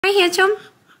Hi, handsome.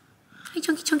 Hi,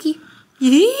 chunky, chunky.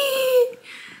 Yee.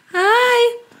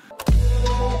 Hi.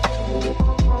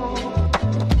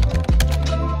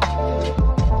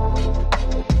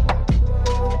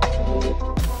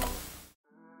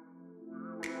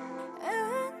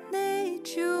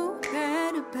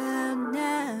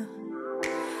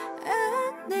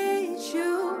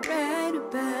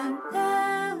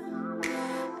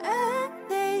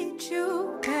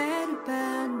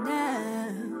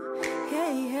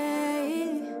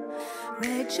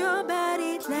 Your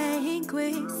body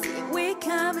language, see we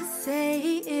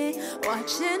conversating,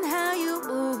 watching how you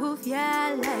move, yeah,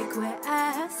 I like what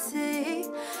I see.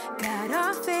 Got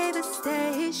our favorite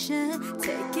station,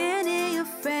 taking in your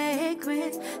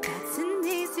fragrance. That's an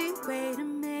easy way to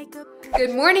make a.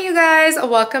 Good morning, you guys.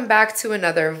 Welcome back to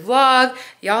another vlog.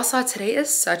 Y'all saw today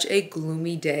is such a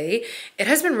gloomy day. It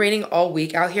has been raining all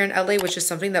week out here in LA, which is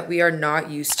something that we are not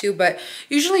used to, but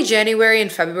usually January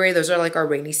and February, those are like our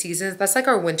rainy seasons. That's like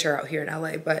our winter out here in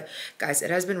LA. But guys,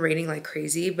 it has been raining like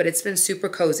crazy, but it's been super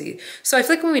cozy. So I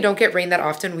feel like when we don't get rain that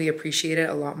often, we appreciate it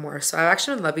a lot more. So I've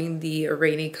actually been loving the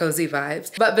rainy, cozy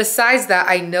vibes. But besides that,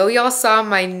 I know y'all saw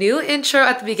my new intro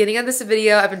at the beginning of this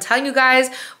video. I've been telling you guys,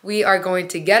 we are going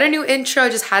to get a new intro. I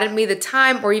just hadn't made the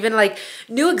time or even like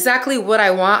knew exactly what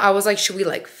I want. I was like, should we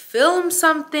like film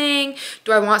something?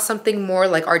 Do I want something more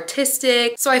like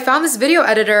artistic? So I found this video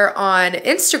editor on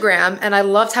Instagram and I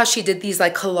loved how she did these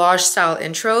like collage style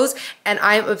intros, and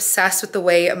I'm obsessed with the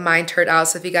way mine turned out.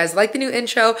 So if you guys like the new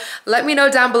intro, let me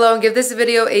know down below and give this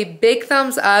video a big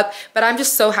thumbs up. But I'm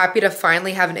just so happy to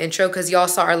finally have an intro because y'all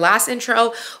saw our last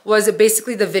intro was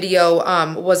basically the video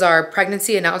was our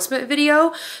pregnancy announcement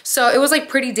video. So it was like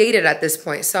pretty dated at this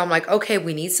point. So I'm like, okay,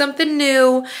 we need something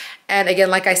new. And again,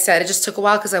 like I said, it just took a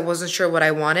while because I wasn't sure what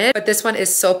I wanted, but this one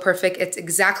is so perfect. It's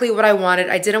exactly what I wanted.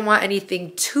 I didn't want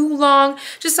anything too long,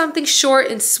 just something short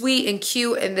and sweet and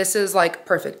cute. And this is like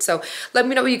perfect. So let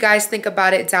me know what you guys think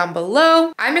about it down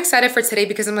below. I'm excited for today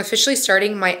because I'm officially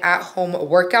starting my at-home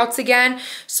workouts again.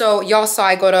 So y'all saw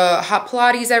I go to Hot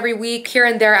Pilates every week. Here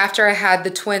and there after I had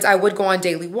the twins, I would go on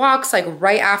daily walks like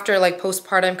right after like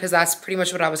postpartum because that's pretty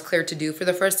much what I was cleared to do for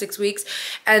the first 6 weeks.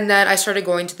 And then I started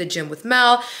going to the gym with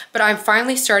Mel, but I'm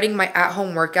finally starting my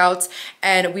at-home workouts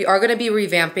and we are going to be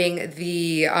revamping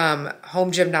the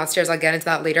home gym downstairs. I'll get into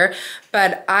that later,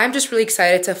 but I'm just really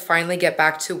excited to finally get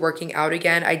back to working out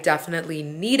again. I definitely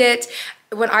need it.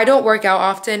 When I don't work out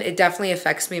often, it definitely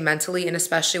affects me mentally, and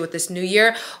especially with this new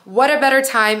year, what a better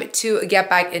time to get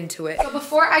back into it. So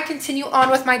before I continue on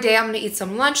with my day, I'm gonna eat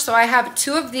some lunch. So I have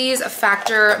 2 of these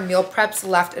Factor meal preps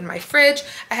left in my fridge.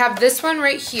 I have this one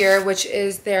right here, which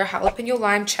is their jalapeno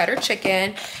lime cheddar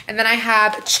chicken. And then I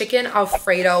have chicken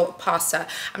Alfredo pasta.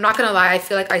 I'm not gonna lie, I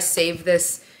feel like I saved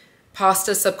this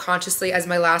pasta subconsciously as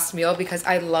my last meal because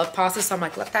I love pasta, so I'm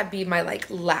like, let that be my like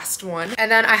last one. And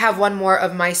then I have one more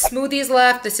of my smoothies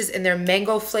left. This is in their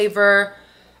mango flavor.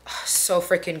 Oh, so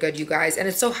freaking good, you guys, and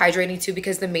it's so hydrating too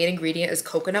because the main ingredient is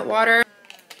coconut water.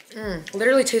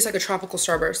 Literally tastes like a tropical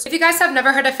Starburst. If you guys have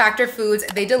never heard of Factor Foods,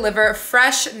 they deliver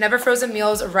fresh, never frozen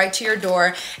meals right to your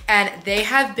door, and they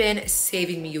have been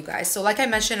saving me, you guys. So like I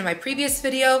mentioned in my previous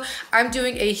video, I'm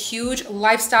doing a huge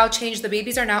lifestyle change. The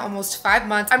babies are now almost 5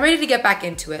 months. I'm ready to get back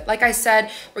into it. Like I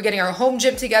said, we're getting our home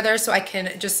gym together so I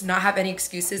can just not have any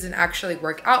excuses and actually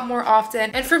work out more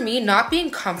often. And for me, not being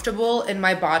comfortable in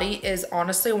my body is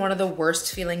honestly one of the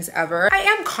worst feelings ever. I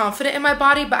am confident in my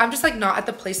body, but I'm just like not at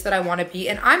the place that I want to be.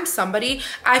 And I'm somebody,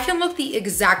 I can look the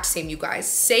exact same, you guys.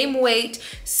 Same weight,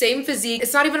 same physique.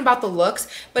 It's not even about the looks,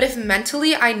 but if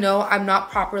mentally I know I'm not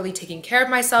properly taking care of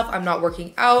myself, I'm not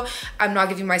working out, I'm not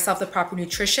giving myself the proper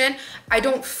nutrition, I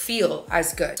don't feel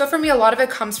as good. So for me, a lot of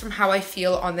it comes from how I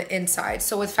feel on the inside.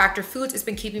 So with Factor Foods, it's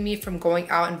been keeping me from going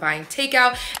out and buying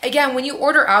takeout. Again, when you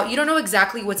order out, you don't know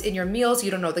exactly what's in your meals.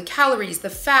 You don't know the calories, the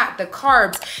fat, the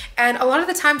carbs. And a lot of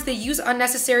the times they use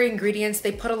unnecessary ingredients.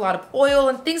 They put a lot of oil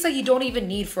and things that you don't even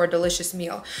need for a delicious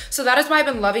meal. So that is why I've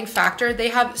been loving Factor. They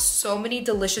have so many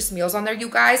delicious meals on there, you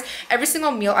guys. Every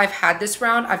single meal I've had this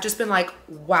round, I've just been like,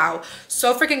 wow,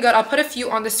 so freaking good. I'll put a few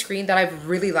on the screen that I've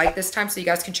really liked this time so you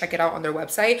guys can check it out on their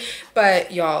website.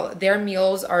 But y'all, their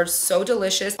meals are so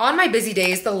delicious. On my busy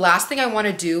days, the last thing I want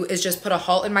to do is just put a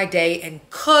halt in my day and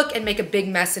cook and make a big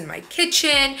mess in my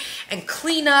kitchen and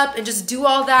clean up and just do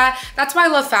all that. That's why I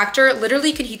love Factor.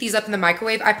 Literally, you can heat these up in the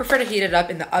microwave. I prefer to heat it up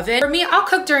in the oven. For me, I'll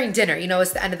cook during dinner. You know,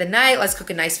 it's the end of the night. Let's cook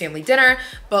a nice family dinner.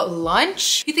 But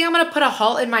lunch, you think I'm gonna put a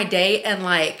halt in my day and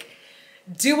like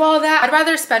do all that? I'd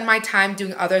rather spend my time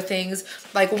doing other things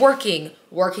like working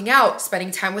out, spending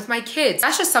time with my kids.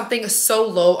 That's just something so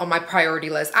low on my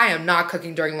priority list. I am not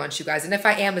cooking during lunch, you guys. And if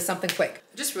I am, it's something quick.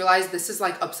 I just realized this is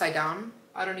like upside down.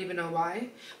 I don't even know why.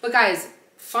 But guys,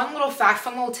 fun little fact,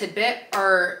 fun little tidbit,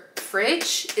 our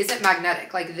fridge isn't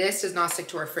magnetic. Like this does not stick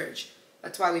to our fridge.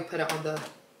 That's why we put it on the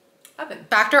oven.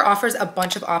 Factor offers a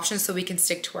bunch of options so we can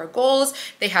stick to our goals.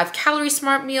 They have calorie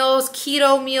smart meals,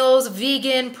 keto meals,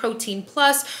 vegan, protein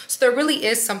plus. So there really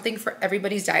is something for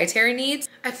everybody's dietary needs.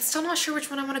 I'm still not sure which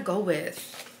one I want to go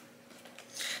with.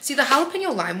 See, the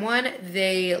jalapeno lime one,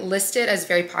 they list it as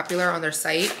very popular on their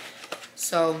site.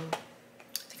 So I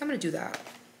think I'm gonna do that.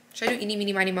 Should I do eeny,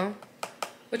 meeny, miny, mo?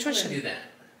 Which one should I do that?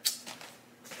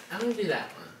 I'm gonna do that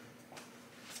one.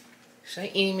 Should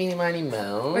I eeny, meeny, miny,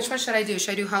 mo? Which one should I do?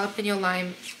 Should I do jalapeno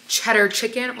lime cheddar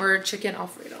chicken or chicken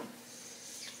Alfredo?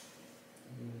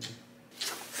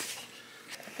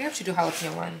 I think I should do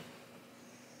jalapeno lime.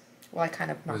 Well, I kind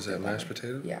of. What is that, mashed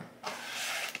potato? Yeah.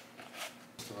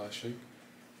 The last shake?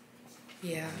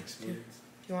 Yeah. Do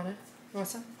you want it? You want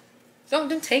some?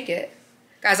 Don't take it.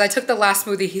 Guys, I took the last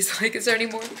smoothie. He's like, is there any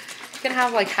more? You can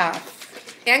have like half.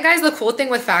 And guys, the cool thing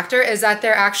with Factor is that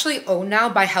they're actually owned now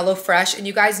by HelloFresh, and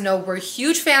you guys know we're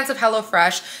huge fans of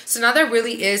HelloFresh. So now there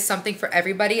really is something for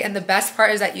everybody, and the best part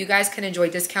is that you guys can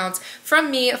enjoy discounts from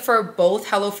me for both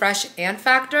HelloFresh and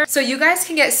Factor. So you guys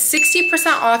can get 60%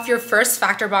 off your first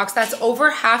Factor box. That's over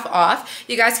half off.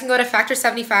 You guys can go to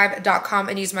factor75.com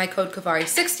and use my code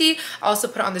Kavari60. I'll also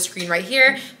put it on the screen right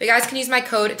here. But you guys can use my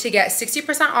code to get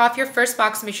 60% off your first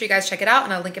box. Make sure you guys check it out,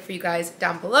 and I'll link it for you guys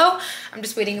down below. I'm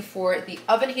just waiting for the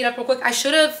oven heat up real quick. I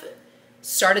should have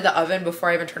started the oven before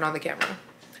I even turned on the camera,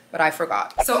 but I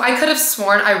forgot. So I could have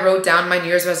sworn I wrote down my New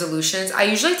Year's resolutions. I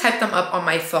usually type them up on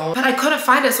my phone, but I couldn't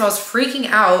find it, so I was freaking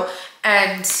out,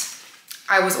 and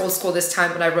I was old school this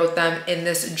time, but I wrote them in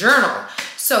this journal.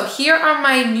 So here are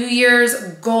my New Year's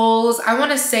goals. I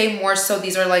want to say more so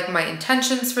these are like my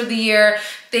intentions for the year,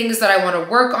 things that I want to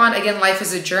work on. Again, life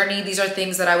is a journey. These are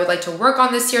things that I would like to work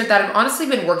on this year that I've honestly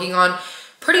been working on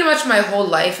pretty much my whole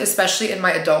life, especially in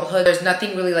my adulthood. There's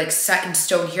nothing really like set in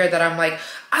stone here that I'm like,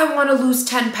 I want to lose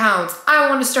 10 pounds. I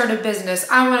want to start a business.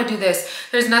 I want to do this.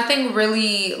 There's nothing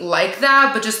really like that,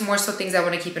 but just more so things I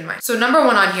want to keep in mind. So number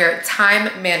one on here,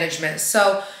 time management.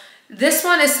 So this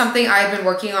one is something I've been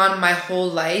working on my whole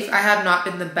life. I have not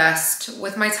been the best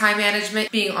with my time management,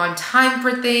 being on time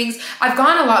for things. I've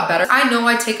gone a lot better. I know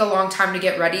I take a long time to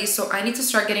get ready, so I need to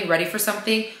start getting ready for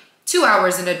something 2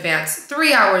 hours in advance,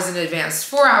 3 hours in advance,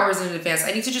 4 hours in advance.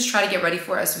 I need to just try to get ready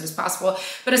for it as soon as possible.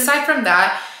 But aside from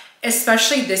that,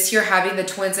 especially this year, having the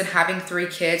twins and having 3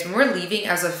 kids, when we're leaving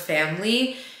as a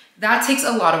family, that takes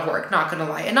a lot of work, not gonna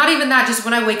lie. And not even that, just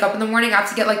when I wake up in the morning, I have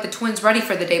to get like the twins ready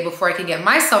for the day before I can get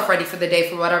myself ready for the day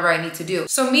for whatever I need to do.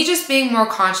 So me just being more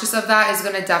conscious of that is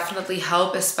gonna definitely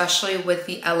help, especially with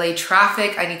the LA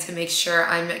traffic. I need to make sure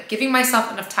I'm giving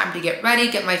myself enough time to get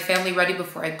ready, get my family ready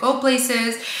before I go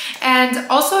places. And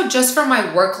also just for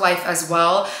my work life as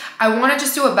well, I wanna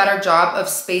just do a better job of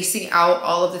spacing out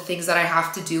all of the things that I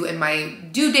have to do in my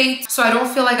due date. So I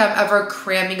don't feel like I'm ever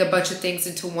cramming a bunch of things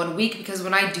into 1 week, because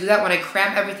when I do that, when I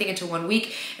cram everything into 1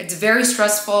 week, it's very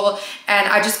stressful and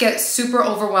I just get super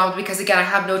overwhelmed because again, I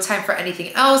have no time for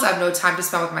anything else. I have no time to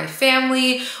spend with my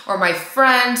family or my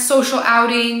friends, social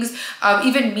outings,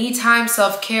 even me time,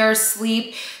 self-care,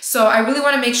 sleep. So I really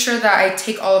want to make sure that I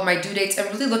take all of my due dates and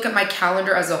really look at my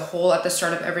calendar as a whole at the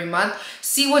start of every month,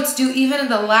 see what's due even in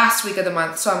the last week of the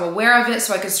month, so I'm aware of it,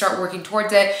 so I can start working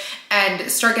towards it and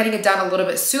start getting it done a little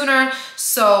bit sooner.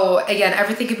 So again,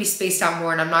 everything can be spaced out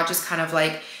more and I'm not just kind of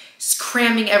like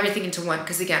cramming everything into one,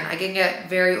 because again, I can get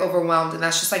very overwhelmed and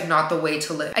that's just like not the way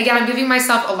to live. Again, I'm giving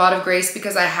myself a lot of grace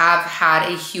because I have had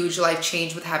a huge life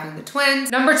change with having the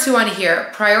twins. Number 2 on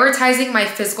here, prioritizing my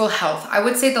physical health. I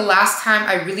would say the last time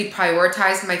I really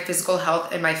prioritized my physical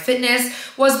health and my fitness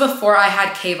was before I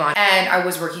had Kavari, and I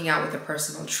was working out with a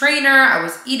personal trainer. I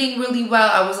was eating really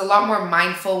well. I was a lot more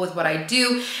mindful with what I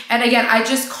do. And again, I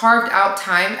just carved out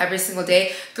time every single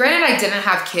day. Granted, I didn't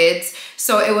have kids,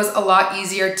 so it was a lot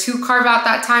easier to carve out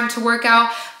that time to work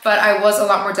out, but I was a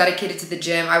lot more dedicated to the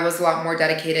gym. I was a lot more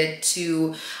dedicated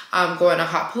to going to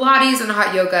hot Pilates and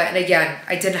hot yoga. And again,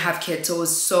 I didn't have kids, so it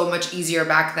was so much easier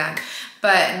back then.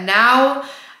 But now,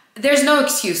 there's no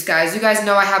excuse, guys. You guys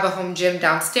know I have a home gym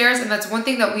downstairs, and that's one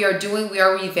thing that we are doing. We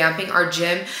are revamping our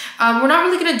gym. We're not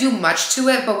really gonna do much to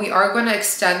it, but we are gonna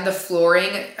extend the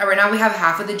flooring. Right now we have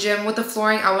half of the gym with the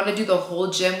flooring. I wanna do the whole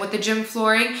gym with the gym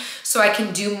flooring so I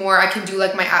can do more. I can do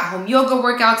like my at-home yoga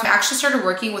workouts. I actually started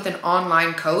working with an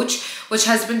online coach, which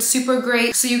has been super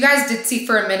great. So you guys did see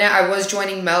for a minute, I was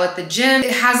joining Mel at the gym.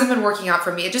 It hasn't been working out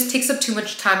for me. It just takes up too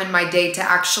much time in my day to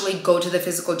actually go to the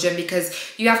physical gym, because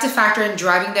you have to factor in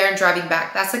driving there and driving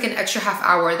back. That's like an extra half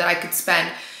hour that I could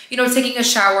spend, you know, taking a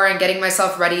shower and getting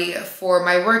myself ready for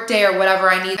my work day or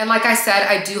whatever I need. And like I said,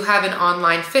 I do have an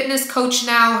online fitness coach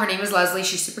now. Her name is Leslie.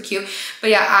 She's super cute.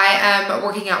 But yeah, I am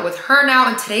working out with her now.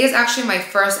 And today is actually my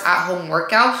first at-home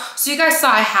workout. So you guys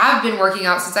saw I have been working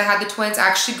out since I had the twins. I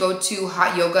actually go to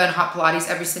hot yoga and hot Pilates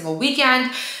every single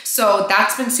weekend. So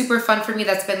that's been super fun for me.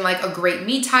 That's been like a great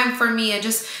me time for me and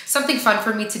just something fun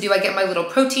for me to do. I get my little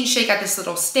protein shake at this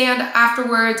little stand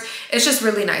afterwards. It's just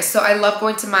really nice. So I love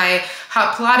going to my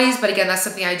hot Pilates, but again, that's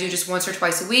something I do just once or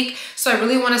twice a week. So I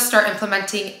really want to start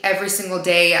implementing every single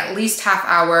day, at least half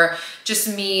hour,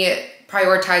 just me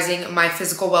prioritizing my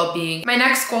physical well-being. My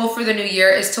next goal for the new year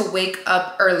is to wake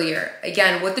up earlier.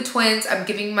 Again, with the twins, I'm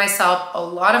giving myself a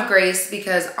lot of grace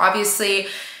because obviously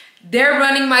they're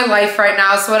running my life right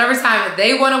now. So whatever time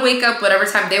they want to wake up, whatever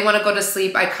time they want to go to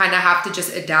sleep, I kind of have to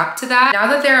just adapt to that. Now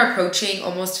that they're approaching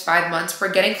almost 5 months,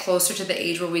 we're getting closer to the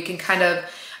age where we can kind of,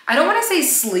 I don't want to say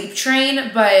sleep train,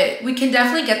 but we can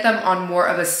definitely get them on more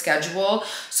of a schedule.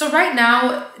 So right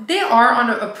now they are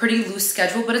on a pretty loose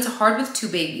schedule, but it's hard with 2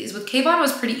 babies. With Kayvon it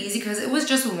was pretty easy because it was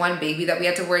just 1 baby that we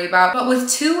had to worry about. But with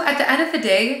 2, at the end of the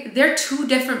day, they're 2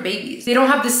 different babies. They don't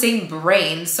have the same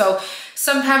brain. So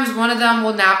sometimes one of them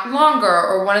will nap longer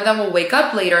or one of them will wake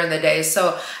up later in the day.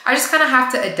 So I just kind of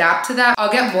have to adapt to that.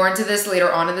 I'll get more into this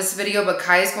later on in this video, but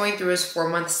Kai is going through his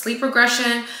 4-month sleep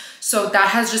regression. So that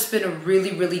has just been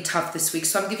really, really tough this week.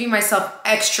 So I'm giving myself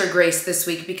extra grace this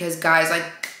week because guys, like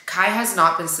Kai has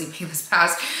not been sleeping this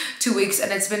past 2 weeks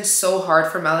and it's been so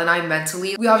hard for Mel and I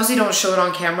mentally. We obviously don't show it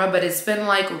on camera, but it's been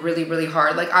like really, really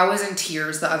hard. Like I was in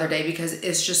tears the other day because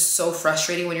it's just so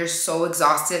frustrating when you're so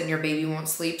exhausted and your baby won't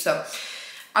sleep. So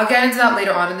I'll get into that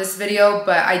later on in this video,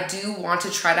 but I do want to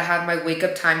try to have my wake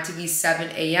up time to be 7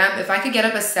 a.m. If I could get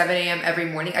up at 7 a.m. every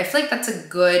morning, I feel like that's a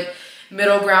good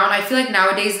middle ground. I feel like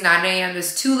nowadays 9 a.m.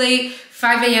 is too late,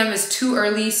 5 a.m. is too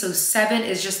early, so 7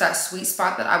 is just that sweet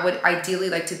spot that I would ideally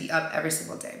like to be up every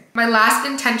single day. My last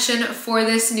intention for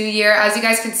this new year, as you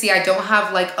guys can see, I don't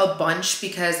have like a bunch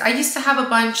because I used to have a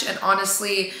bunch and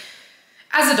honestly,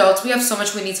 as adults, we have so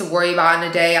much we need to worry about in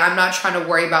a day. I'm not trying to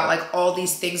worry about like all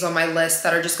these things on my list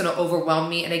that are just gonna overwhelm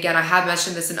me. And again, I have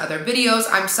mentioned this in other videos.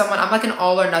 I'm like an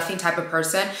all or nothing type of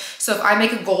person. So if I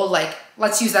make a goal, like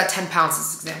let's use that 10 pounds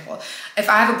as an example. If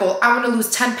I have a goal, I wanna lose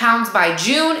 10 pounds by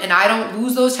June and I don't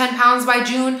lose those 10 pounds by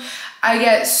June, I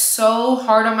get so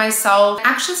hard on myself.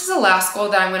 Actually, this is the last goal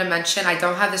that I'm gonna mention. I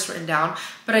don't have this written down,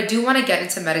 but I do wanna get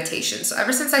into meditation. So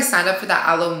ever since I signed up for the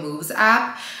Alo Moves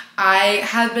app, I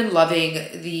have been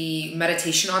loving the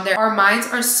meditation on there. Our minds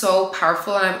are so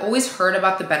powerful and I've always heard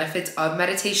about the benefits of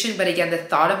meditation, but again, the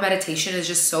thought of meditation is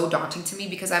just so daunting to me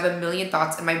because I have a million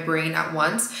thoughts in my brain at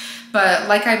once. But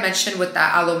like I mentioned with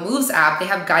that Alo Moves app, they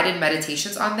have guided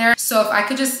meditations on there. So if I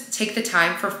could just take the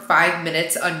time for 5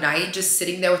 minutes a night, just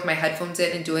sitting there with my headphones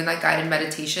in and doing that guided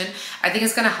meditation, I think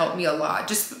it's gonna help me a lot.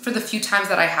 Just for the few times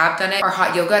that I have done it. Our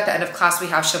hot yoga, at the end of class, we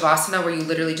have Shavasana where you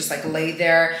literally just like lay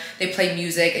there, they play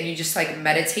music and you just like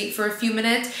meditate for a few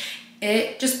minutes.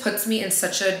 It just puts me in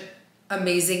such an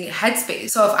amazing headspace.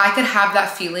 So if I could have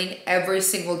that feeling every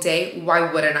single day,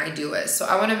 why wouldn't I do it? So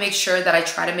I want to make sure that I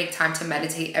try to make time to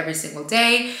meditate every single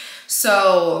day.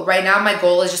 So right now my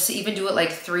goal is just to even do it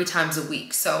like 3 times a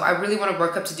week. So I really want to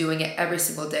work up to doing it every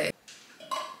single day.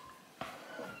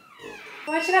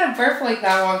 Why'd you gotta burp like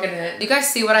that walking in? You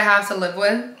guys see what I have to live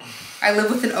with? I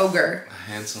live with an ogre. A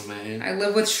handsome man. I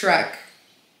live with Shrek.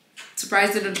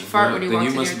 Surprised it didn't fart when you walked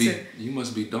in here too. You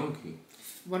must be donkey.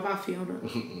 What about Fiona?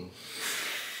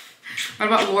 What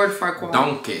about Lord Farquaad?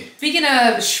 Donkey. Speaking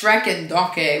of Shrek and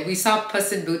Donkey, we saw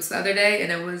Puss in Boots the other day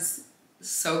and it was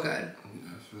so good.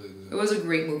 It was a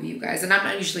great movie, you guys. And I'm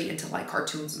not usually into like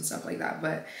cartoons and stuff like that,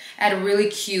 but it had really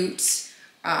cute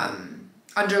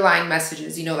underlying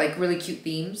messages, you know, like really cute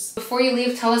themes. Before you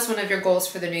leave, tell us one of your goals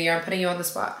for the new year. I'm putting you on the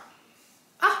spot.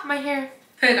 Ah, my hair.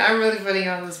 And I'm really putting you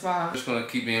on the spot. I'm just gonna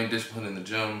keep being disciplined in the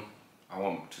gym. I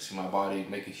want to see my body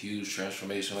make a huge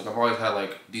transformation. Like I've always had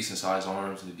like decent sized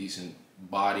arms and a decent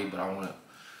body, but I want to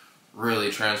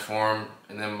really transform.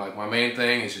 And then like my main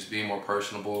thing is just being more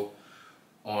personable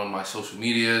on my social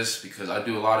medias because I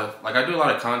do a lot of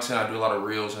content, I do a lot of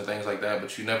reels and things like that,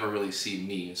 but you never really see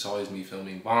me. It's always me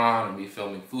filming Bond or me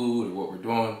filming food or what we're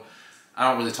doing. I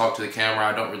don't really talk to the camera.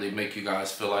 I don't really make you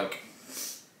guys feel like,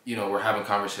 you know, we're having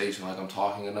conversation, like I'm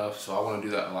talking enough. So I want to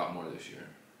do that a lot more this year.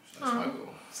 So that's my goal.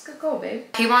 It's a good goal,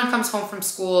 babe. Kayvon comes home from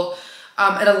school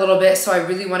in a little bit, so I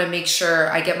really want to make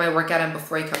sure I get my workout in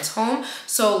before he comes home.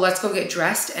 So let's go get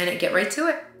dressed and get right to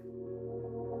it.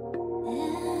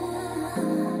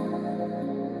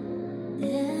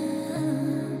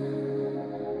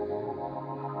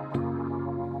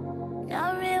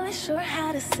 Not really sure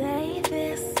how to say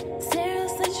this.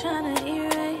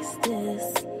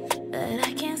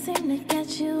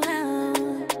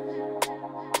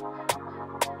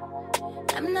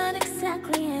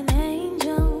 exactly an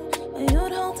angel, but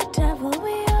you'd hold the devil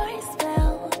with your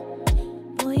spell.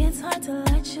 Boy, it's hard to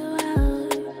let you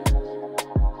out.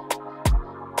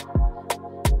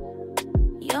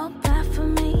 You're bad for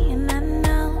me, and I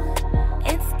know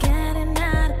it's getting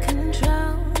out of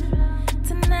control.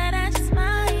 Tonight I just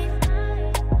might,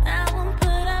 I won't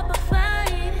put up a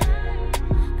fight.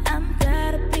 I'm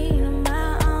bad at being on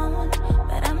my own,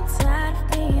 but I'm tired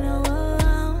of being all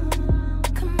alone.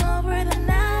 Come over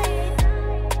tonight,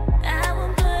 I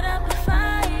won't put up a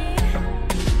fight.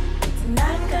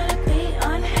 Tonight I'm gonna be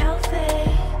unhealthy,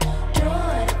 do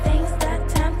all the things that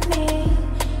tempt me.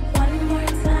 One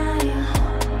more time.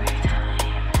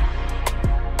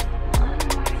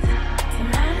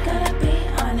 Tonight I'm gonna be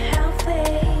unhealthy,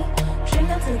 drink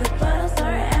until the bottles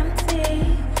are empty.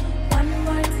 One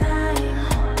more time,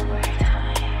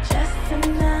 just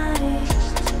tonight.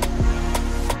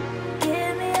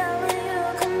 Give me all of you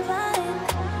combined,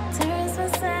 turns my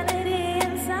sanity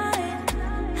inside.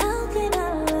 How can I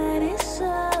let it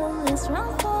show? It's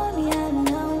wrong for me, I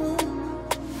know.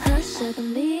 Hush, I can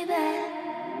be that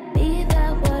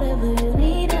whatever you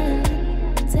need.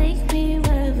 Take me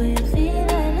wherever you're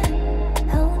feeling,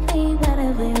 hold me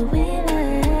wherever you're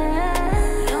willing.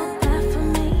 You're bad for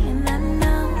me, and I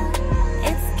know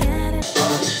it's getting.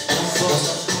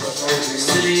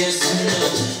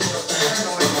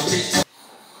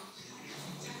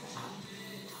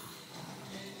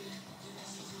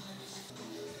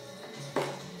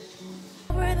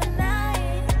 Over the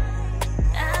night,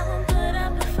 I won't put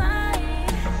up a fight.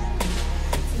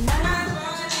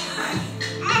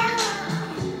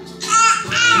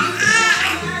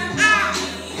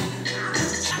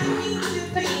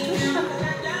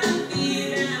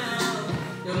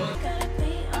 Gotta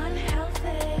be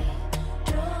unhealthy,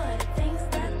 do all the things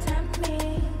that tempt me.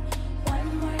 One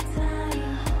more time.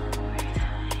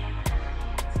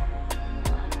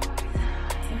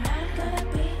 Tonight I'm gonna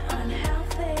be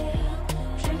unhealthy,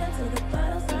 drink until the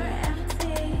bottles are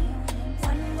empty.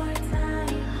 One more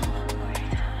time,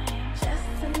 just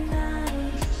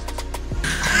tonight.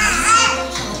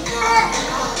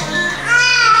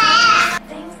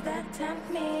 Things that tempt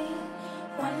me.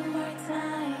 One more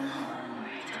time.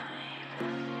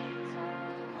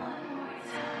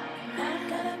 I'm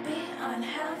gonna be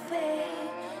unhealthy,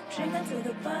 drink until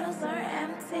the bottles are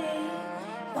empty.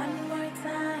 One more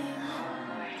time,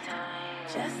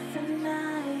 just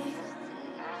tonight.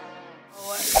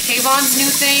 Kayvon's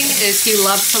new thing is he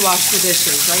loves to wash the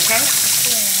dishes, right, Kay?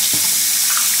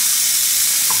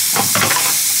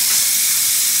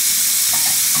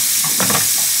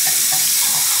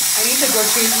 I need to go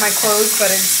change my clothes,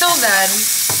 but until then,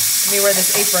 let me wear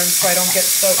this apron so I don't get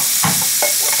soaked.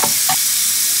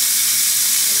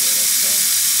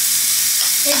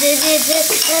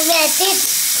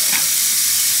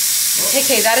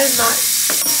 Okay, that is not.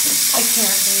 I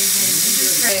can't,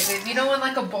 baby. You know when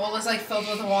like a bowl is like filled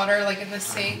with water, like in the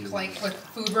sink, like with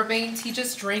food remains, he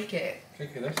just drank it.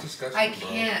 Okay, that's disgusting. I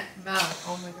can't, Mel.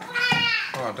 Oh my god.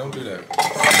 Oh, don't do that.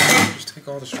 Just take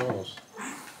all the straws.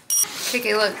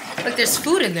 Okay, look, there's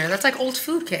food in there. That's like old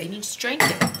food, Kay. You just drank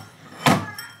it.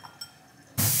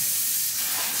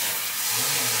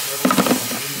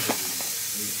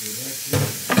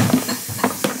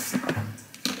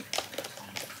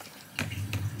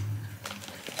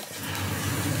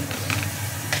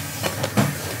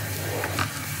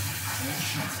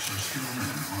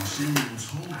 Samuel's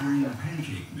whole grain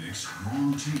pancake mix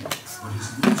long table, but his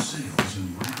low sales and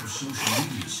lack of social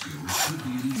media skills could be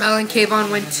an Mel and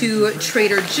Kayvon went to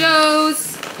Trader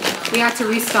Joe's. We had to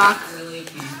restock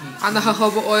on the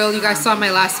jojoba oil. You guys saw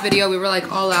my last video. We were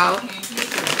like all out.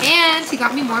 And he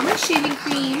got me more of my shaving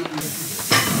cream.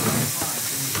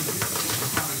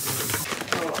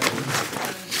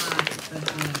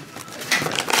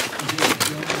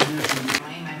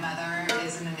 My mother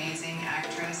is an amazing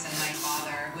actress, and my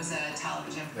father was a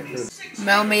television producer.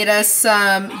 Mel made us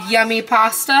some yummy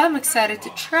pasta. I'm excited to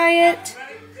try it.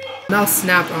 Mel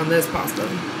snapped on this pasta.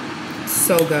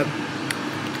 So good.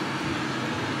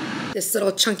 This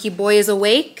little chunky boy is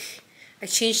awake. I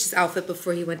changed his outfit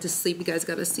before he went to sleep. You guys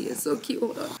gotta see it. It's so cute.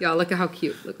 Hold on. Y'all, look at how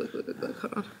cute. Look.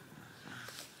 Hold on.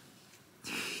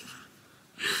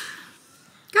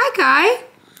 Kai.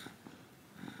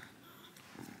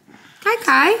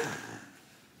 Kai.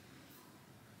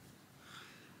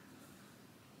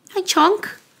 Hi, Chunk.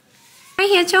 Hi,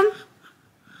 handsome.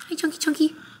 Hi,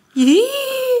 Chunky.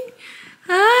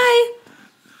 Hi.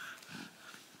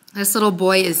 This little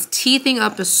boy is teething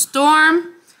up a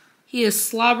storm. He is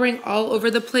slobbering all over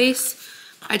the place.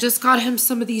 I just got him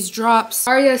some of these drops.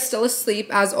 Arya is still asleep,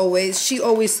 as always. She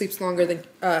always sleeps longer than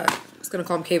gonna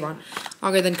call him Kayvon.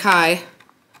 Longer than Kai.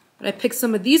 But I picked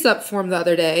some of these up for him the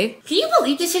other day. Can you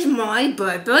believe this is my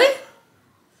baby?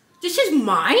 This is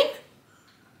mine?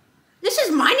 This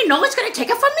is mine and no one's gonna take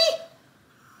it from me?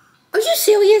 Are you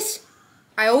serious?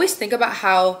 I always think about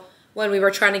how when we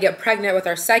were trying to get pregnant with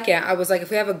our second, I was like,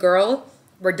 if we have a girl,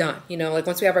 we're done. You know, like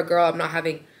once we have our girl, I'm not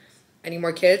having any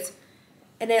more kids.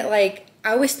 And it like,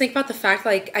 I always think about the fact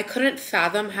like I couldn't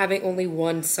fathom having only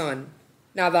one son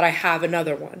now that I have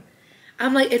another one.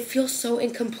 I'm like, it feels so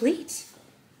incomplete.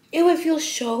 It would feel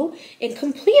so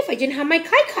incomplete if I didn't have my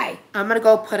Kai. I'm gonna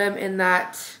go put him in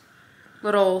that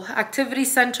little activity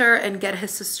center and get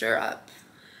his sister up.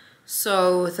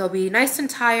 So they'll be nice and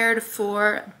tired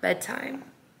for bedtime.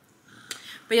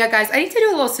 But yeah, guys, I need to do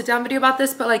a little sit down video about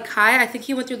this, but like Kai, I think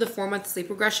he went through the 4-month sleep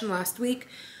regression last week.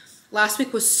 Last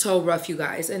week was so rough, you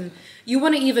guys. And you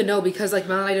wouldn't even know because like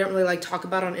Mel and I didn't really like talk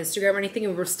about it on Instagram or anything,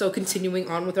 and we're still continuing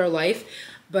on with our life.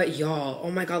 But y'all,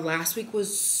 oh my God, last week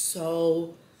was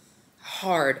so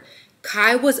hard.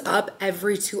 Kai was up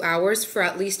every 2 hours for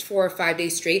at least 4 or 5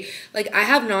 days straight. Like I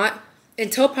have not,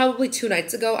 until probably 2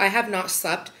 nights ago, I have not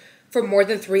slept for more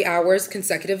than 3 hours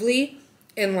consecutively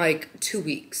in like 2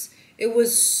 weeks. It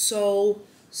was so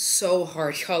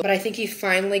hard, y'all. But I think he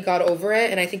finally got over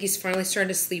it, and I think he's finally starting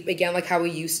to sleep again like how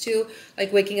he used to.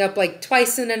 Like waking up like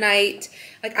twice in a night.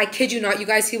 Like I kid you not, you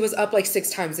guys, he was up like 6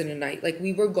 times in a night. Like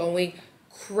we were going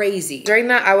crazy. During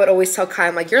that, I would always tell Kai,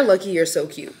 I'm like, you're lucky you're so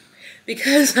cute.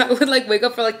 Because I would like wake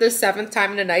up for like the 7th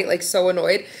time in the night, like so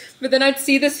annoyed. But then I'd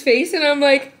see this face and I'm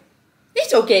like,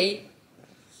 it's okay.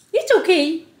 It's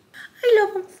okay. I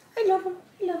love him. I love him.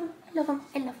 I love him. I love him.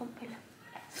 I love him. I love him.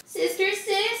 Sister.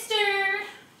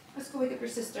 Let's go wake up your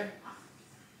sister.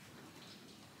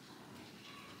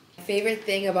 My favorite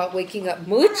thing about waking up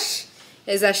Mooch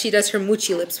is that she does her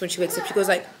Moochie lips when she wakes up. She goes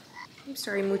like, I'm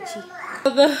sorry, Moochie.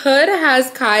 The hood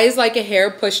has Kai's like a hair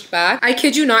pushed back. I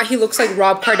kid you not, he looks like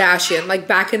Rob Kardashian, like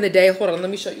back in the day. Hold on, let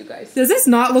me show you guys. Does this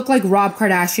not look like Rob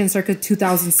Kardashian circa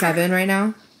 2007 right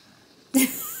now?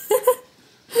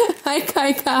 Hi,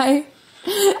 Kai.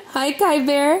 Hi, Kai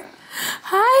Bear.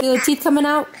 Hi. Little teeth coming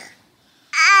out.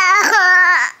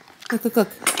 Look.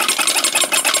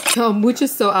 Oh, Mooch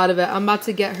is so out of it. I'm about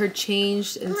to get her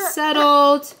changed and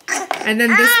settled. And then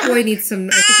this boy needs some,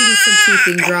 I think he needs some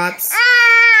teething drops.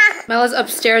 Mella's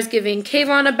upstairs giving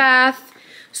Kayvon a bath.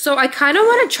 So I kind of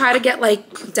want to try to get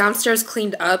like downstairs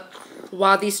cleaned up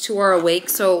while these two are awake.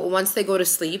 So once they go to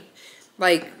sleep,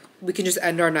 like we can just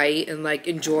end our night and like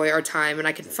enjoy our time. And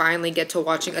I can finally get to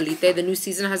watching Elite. The new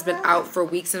season has been out for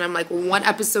weeks and I'm like 1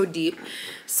 episode deep.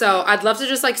 So I'd love to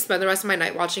just like spend the rest of my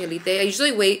night watching Elite. I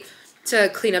usually wait to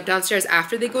clean up downstairs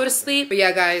after they go to sleep. But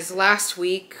yeah, guys, last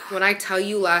week, when I tell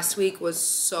you last week was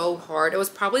so hard, it was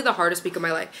probably the hardest week of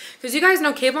my life. Because you guys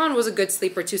know Kayvon was a good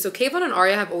sleeper too. So Kayvon and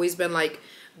Arya have always been like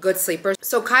good sleepers.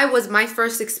 So Kai was my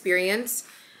first experience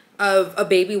of a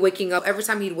baby waking up. Every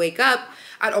time he'd wake up,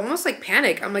 I'd almost like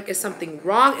panic. I'm like, is something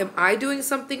wrong? Am I doing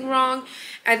something wrong?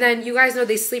 And then you guys know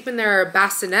they sleep in their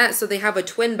bassinet. So they have a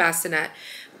twin bassinet.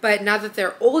 But now that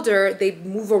they're older, they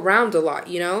move around a lot,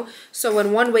 you know? So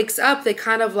when one wakes up, they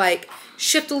kind of like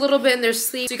shift a little bit in their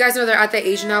sleep. So you guys know they're at that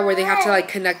age now where they have to like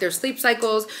connect their sleep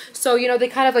cycles. So, you know, they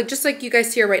kind of like, just like you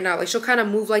guys see her right now, like she'll kind of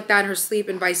move like that in her sleep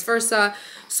and vice versa.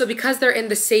 So because they're in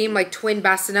the same like twin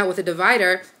bassinet with a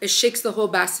divider, it shakes the whole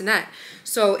bassinet.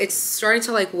 So it's starting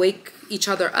to like wake each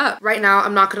other up. Right now,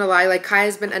 I'm not gonna lie, like Kai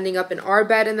has been ending up in our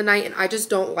bed in the night and I just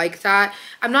don't like that.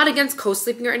 I'm not against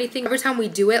co-sleeping or anything. Every time we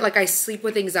do it, like I sleep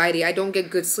with anxiety. I don't get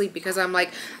good sleep because I'm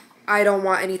like, I don't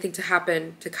want anything to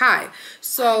happen to Kai.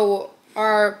 So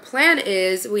our plan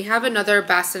is we have another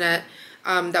bassinet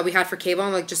that we had for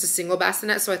Kayvon, like just a single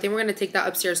bassinet. So I think we're gonna take that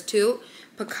upstairs too.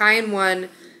 Put Kai in one,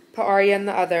 put Arya in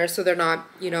the other so they're not,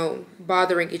 you know,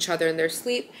 bothering each other in their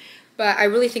sleep. But I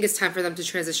really think it's time for them to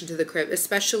transition to the crib,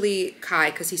 especially Kai,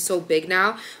 because he's so big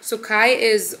now. So Kai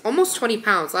is almost 20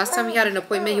 pounds. Last time he had an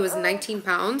appointment, he was 19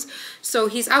 pounds. So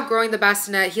he's outgrowing the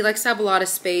bassinet. He likes to have a lot of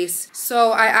space.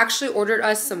 So I actually ordered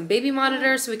us some baby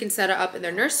monitors so we can set it up in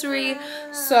their nursery.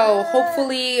 So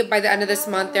hopefully by the end of this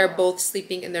month, they're both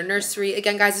sleeping in their nursery.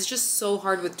 Again, guys, it's just so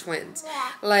hard with twins.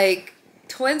 Like,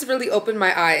 twins really opened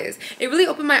my eyes. It really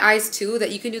opened my eyes too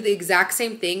that you can do the exact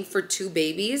same thing for 2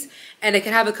 babies and it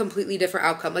can have a completely different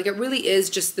outcome. Like it really is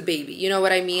just the baby, you know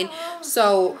what I mean?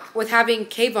 So with having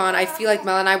Kayvon, I feel like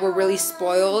Mel and I were really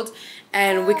spoiled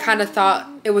and we kind of thought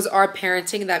it was our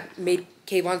parenting that made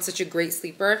Kayvon such a great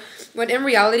sleeper. When in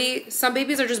reality, some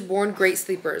babies are just born great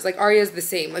sleepers. Like Arya is the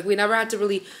same. Like we never had to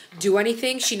really do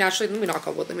anything. She naturally, let me knock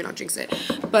on wood, let me not jinx it.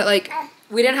 But like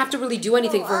we didn't have to really do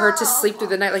anything for her to sleep through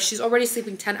the night. Like, she's already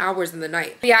sleeping 10 hours in the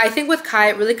night. But yeah, I think with Kai,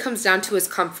 it really comes down to his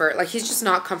comfort. Like, he's just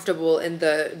not comfortable in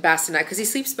the bassinet because he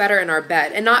sleeps better in our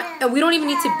bed. And we don't even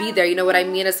need to be there, you know what I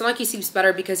mean? It's not like he sleeps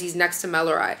better because he's next to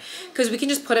Mellorai. Because we can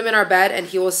just put him in our bed and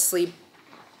he will sleep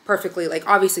perfectly, like,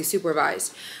 obviously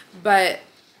supervised. But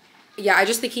yeah, I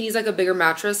just think he needs like a bigger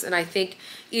mattress, and I think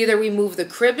either we move the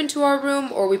crib into our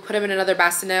room or we put him in another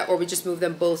bassinet, or we just move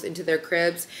them both into their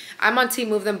cribs. I'm on team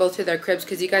move them both to their cribs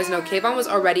because you guys know Kayvon was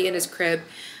already in his crib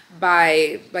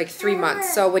by like 3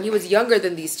 months. So when he was younger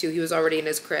than these two, he was already in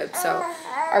his crib. So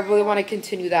I really want to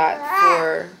continue that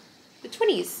for the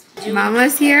 20s.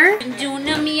 Mama's here.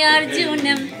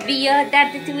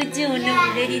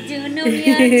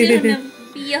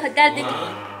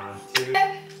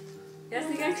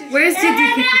 Where's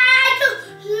Jidu?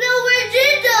 No, where's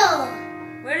Jidu?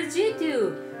 Where's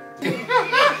Jidu?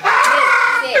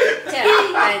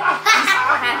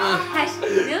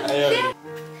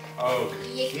 Oh,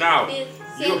 now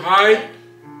you hide.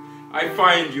 I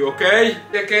find you, okay?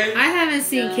 KK? I haven't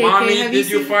seen KK. Mommy, did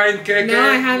you find KK? No,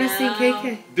 I haven't seen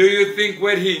KK. Do you think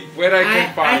where I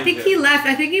can find I think he left.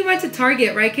 I think he went to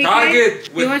Target, right, KK? Target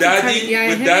with Daddy? Yeah,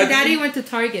 with him Daddy? and Daddy went to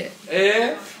Target.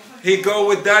 Eh? He go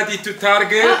with Daddy to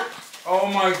Target? Oh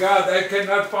my God, I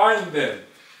cannot find them.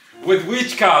 With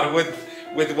which car? With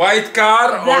white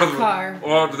car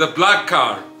or the black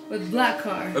car? With black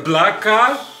car. A black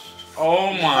car?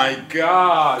 Oh my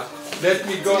God. Let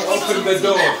me go open the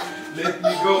door. Let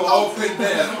me go open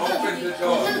there. Open the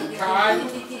door.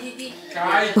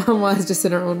 Kai. Mama is just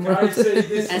in her own Kai, world. say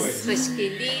this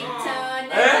way.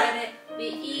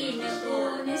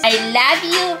 I love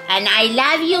you, and I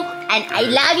love you, and I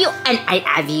love you, and I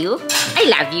love you. I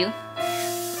love you.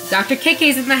 Dr.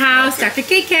 KK's in the house. Dr.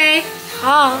 KK.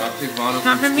 Oh.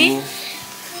 Not for me?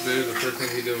 Dude, the first thing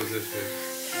he did was this shit.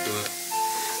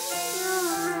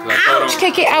 Ouch,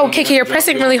 KK. Ow, KK, you're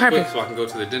pressing really hard. So I can go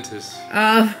to the dentist.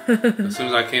 As soon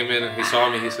as I came in and he saw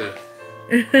me, he said,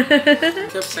 he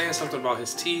kept saying something about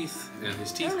his teeth, and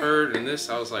his teeth hurt, and this.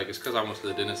 I was like, it's because I went to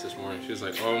the dentist this morning. She was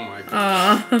like, oh my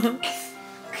God.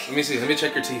 Let me see. Let me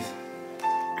check your teeth.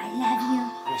 I love you.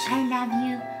 I love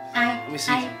you. Let me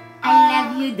see. I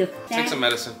love you. Take some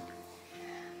medicine.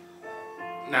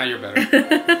 Now you're better.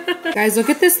 Guys, look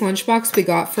at this lunchbox we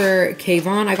got for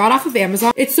Kayvon. I got off of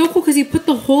Amazon. It's so cool because you put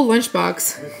the whole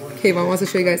lunchbox. Kayvon wants to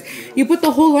show you guys. You put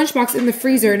the whole lunchbox in the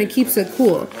freezer and it keeps it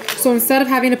cool. So instead of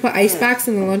having to put ice packs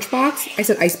in the lunchbox, I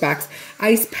said ice packs.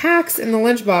 Ice packs in the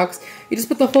lunchbox. You just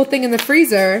put the whole thing in the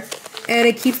freezer and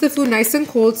it keeps the food nice and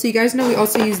cold. So you guys know we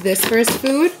also use this for his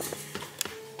food.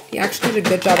 He actually did a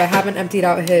good job. I haven't emptied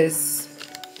out his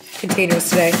containers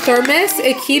today. Thermos,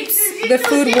 it keeps the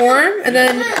food warm and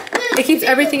then it keeps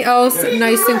everything else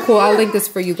nice and cool. I'll link this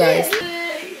for you guys.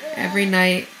 Every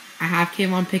night I have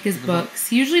Kayvon pick his books.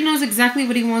 He usually knows exactly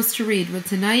what he wants to read, but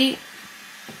tonight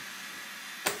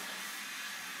he's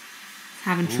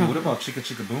having trouble. What about Chicka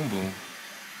Chicka Boom Boom?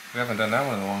 We haven't done that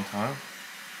one in a long time.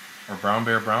 Or Brown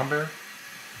Bear Brown Bear?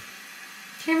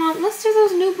 Kayvon, let's do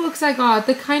those new books I got.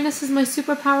 The Kindness is My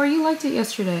Superpower. You liked it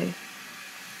yesterday.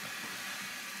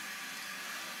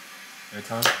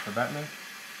 Time for Batman?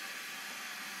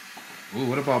 Ooh,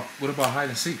 what about hide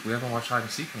and seek? We haven't watched hide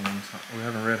and seek in a long time. We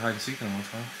haven't read hide and seek in a long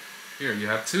time. Here, you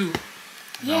have two.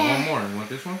 Yeah. Now one more. You want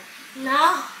this one?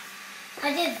 No.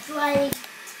 I just like.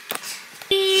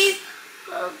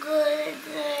 So good.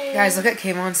 Guys, look at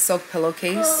Kayvon's silk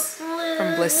pillowcase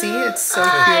from Blissy. It's so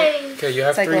cute. Okay, you have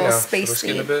It's like three a little now. space Let's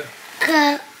get in a theme.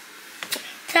 bit.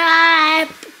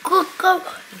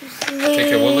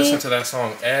 Okay, we'll listen to that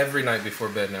song every night before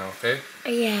bed now, okay?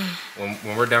 Yeah.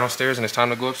 When we're downstairs and it's time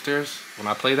to go upstairs, when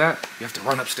I play that, you have to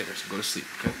run upstairs and go to sleep,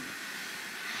 okay?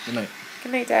 Good night.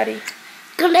 Good night, Daddy.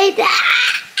 Good night,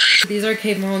 Dad. These are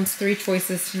Kayvon's 3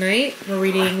 choices tonight. We're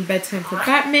reading Bedtime for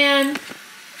Batman,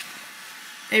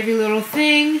 Every Little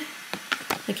Thing.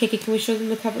 And KK, can we show them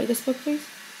the cover of this book, please?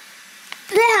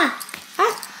 Yeah.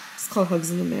 It's called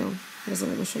Hugs in the Mail. Here's what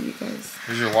I'm going to show you guys.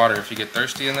 Here's your water. If you get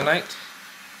thirsty in the night,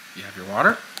 you have your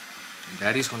water, and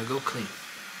Daddy's gonna go clean.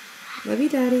 Love you,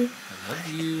 Daddy. I love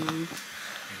you. I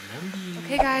love you.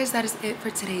 Okay, guys, that is it for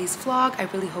today's vlog. I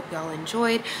really hope y'all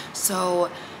enjoyed. So,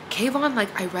 Kayvon,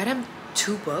 like, I read him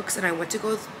 2 books, and I went to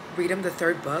go read him the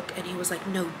 3rd book, and he was like,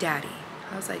 no, Daddy.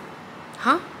 I was like,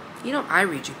 huh? You know, I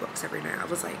read you books every night. I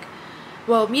was like,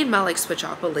 well, me and Mel, like, switch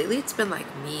off, but lately it's been, like,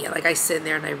 me. Like, I sit in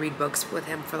there and I read books with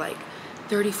him for, like,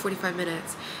 30, 45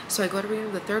 minutes. So I go to read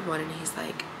him the 3rd one, and he's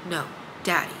like, no,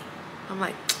 Daddy. I'm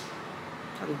like,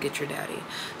 I'll go get your daddy.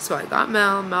 So I got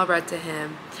Mel read to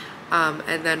him.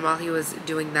 And then while he was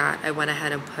doing that, I went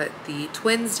ahead and put the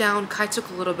twins down. Kai took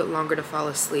a little bit longer to fall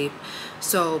asleep.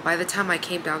 So by the time I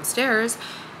came downstairs,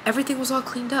 everything was all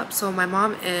cleaned up. So my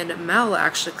mom and Mel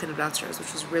actually cleaned up downstairs,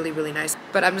 which was really, really nice.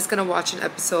 But I'm just gonna watch an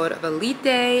episode of Elite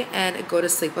Day and go to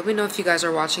sleep. Let me know if you guys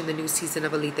are watching the new season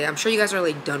of Elite Day. I'm sure you guys are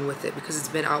like done with it because it's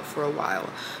been out for a while,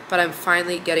 but I'm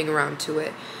finally getting around to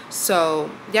it. So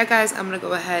yeah guys, I'm gonna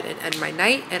go ahead and end my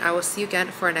night, and I will see you again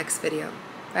for our next video.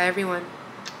 Bye everyone.